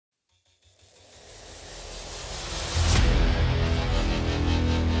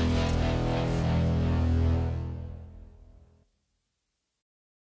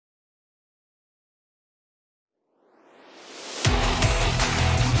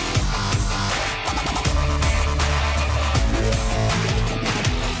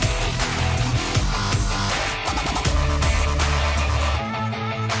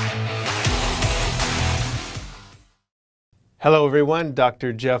Hello everyone,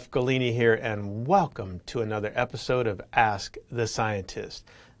 Dr. Jeff Golini here, and welcome to another episode of Ask the Scientist.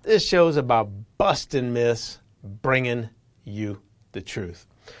 This show is about busting myths, bringing you the truth.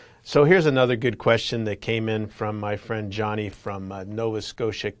 So here's another good question that came in from my friend Johnny from Nova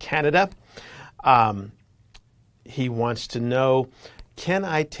Scotia, Canada. He wants to know, can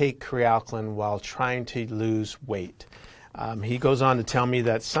I take Kre-Alkalyn while trying to lose weight? He goes on to tell me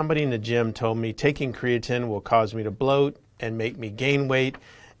that somebody in the gym told me taking creatine will cause me to bloat and make me gain weight,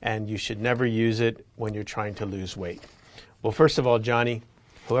 and you should never use it when you're trying to lose weight. Well, first of all, Johnny,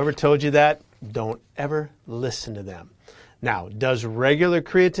 whoever told you that, don't ever listen to them. Now, does regular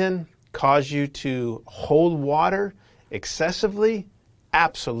creatine cause you to hold water excessively?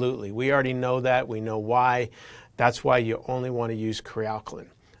 Absolutely. We already know that. We know why. That's why you only want to use Kre-Alkalyn.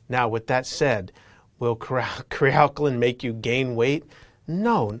 Now, with that said, will Kre-Alkalyn make you gain weight?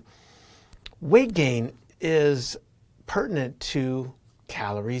 No. Weight gain is pertinent to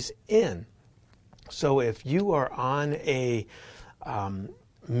calories in. So if you are on a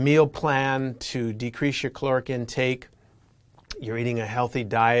meal plan to decrease your caloric intake, you're eating a healthy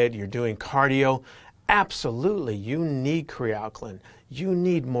diet, you're doing cardio, absolutely you need Kre-Alkalyn. You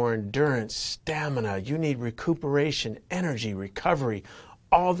need more endurance, stamina, you need recuperation, energy, recovery,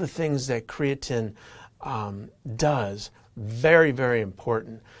 all the things that creatine does. Very, very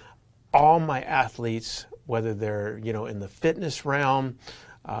important. All my athletes, whether they're in the fitness realm,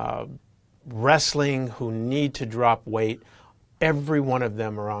 wrestling, who need to drop weight, every one of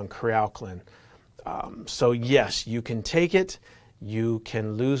them are on Kre-Alkalyn. So yes, you can take it. You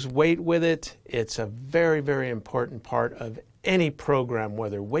can lose weight with it. It's a very, very important part of any program,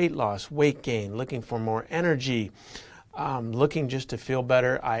 whether weight loss, weight gain, looking for more energy, looking just to feel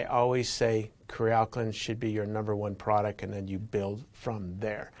better. I always say Kre-Alkalyn should be your #1 product, and then you build from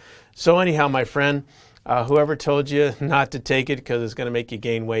there. So anyhow, my friend, whoever told you not to take it because it's going to make you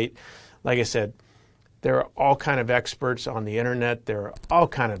gain weight, like I said, there are all kind of experts on the internet. There are all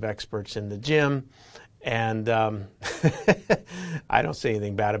kind of experts in the gym. And I don't say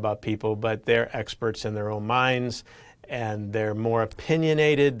anything bad about people, but they're experts in their own minds, and they're more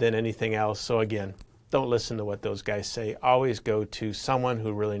opinionated than anything else. So again, don't listen to what those guys say. Always go to someone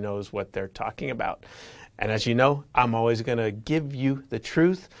who really knows what they're talking about. And as you know, I'm always going to give you the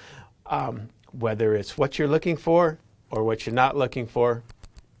truth, whether it's what you're looking for or what you're not looking for.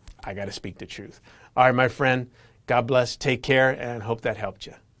 I got to speak the truth. All right, my friend, God bless, take care, and hope that helped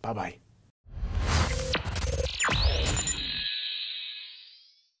you. Bye-bye.